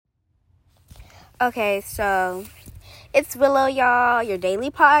Okay, so it's Willow, y'all, your daily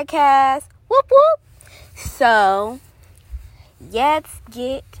podcast. Whoop, whoop. So, let's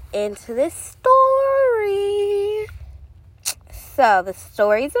get into this story. So, the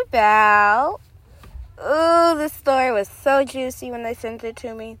story's about... Ooh, this story was so juicy when they sent it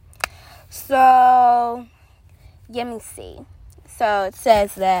to me. So, let me see. So, it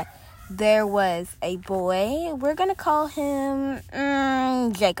says that there was a boy. We're going to call him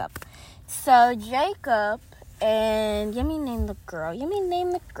Jacob. So, Jacob, and let me name the girl. I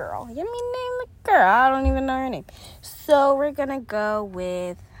don't even know her name. So, we're going to go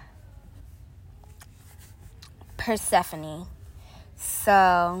with Persephone.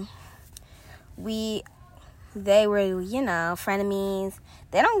 So, they were, frenemies.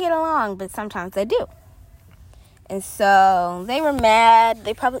 They don't get along, but sometimes they do. And so, they were mad.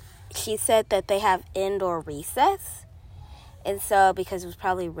 She said that they have indoor recess. And so, because it was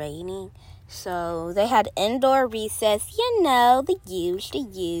probably raining, so they had indoor recess, the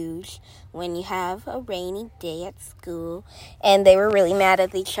huge, when you have a rainy day at school. And they were really mad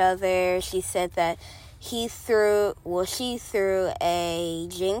at each other. She said that she threw a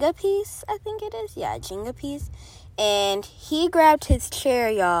Jenga piece, I think it is. Yeah, a Jenga piece. And he grabbed his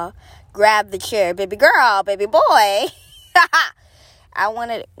chair, y'all. Grabbed the chair. Baby girl, baby boy. I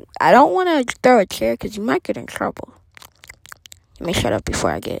don't want to throw a chair because you might get in trouble. Let me shut up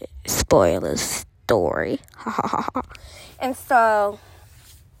before I spoil the story. And so,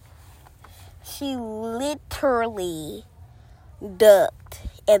 she literally ducked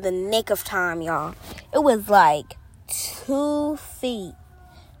in the nick of time, y'all. It was like 2 feet,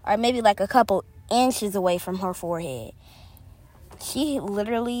 or maybe like a couple inches away from her forehead. She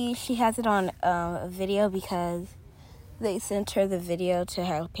has it on a video because they sent her the video to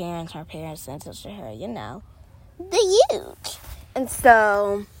her parents. Her parents sent it to her, the huge. And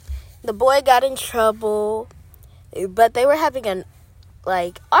so, the boy got in trouble, but they were having an,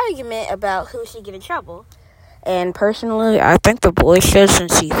 argument about who should get in trouble. And personally, I think the boy should,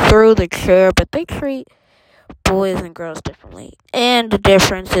 since he threw the chair, but they treat boys and girls differently. And the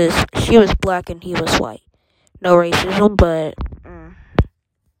difference is, she was black and he was white. No racism, but...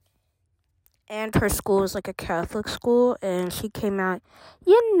 And her school is like a Catholic school, and she came out,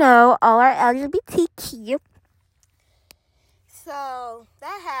 all our LGBTQ. So,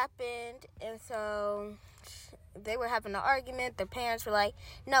 that happened, and so they were having an argument. The parents were like,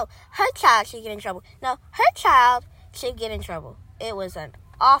 no, her child should get in trouble. No, her child should get in trouble. It was an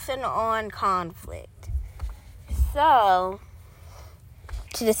off and on conflict. So,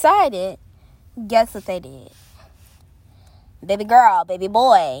 she decided, guess what they did? Baby girl, baby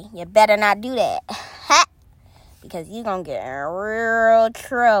boy, you better not do that. Because you're going to get in real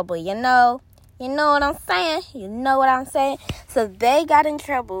trouble, You know what I'm saying? So they got in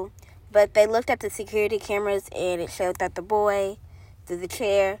trouble, but they looked at the security cameras and it showed that the boy threw the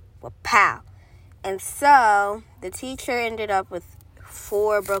chair with pow. And so the teacher ended up with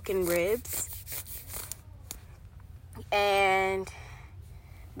 4 broken ribs. And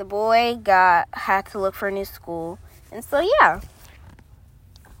the boy had to look for a new school. And so, yeah.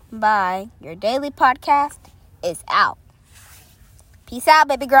 Bye. Your daily podcast is out. Peace out,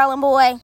 baby girl and boy.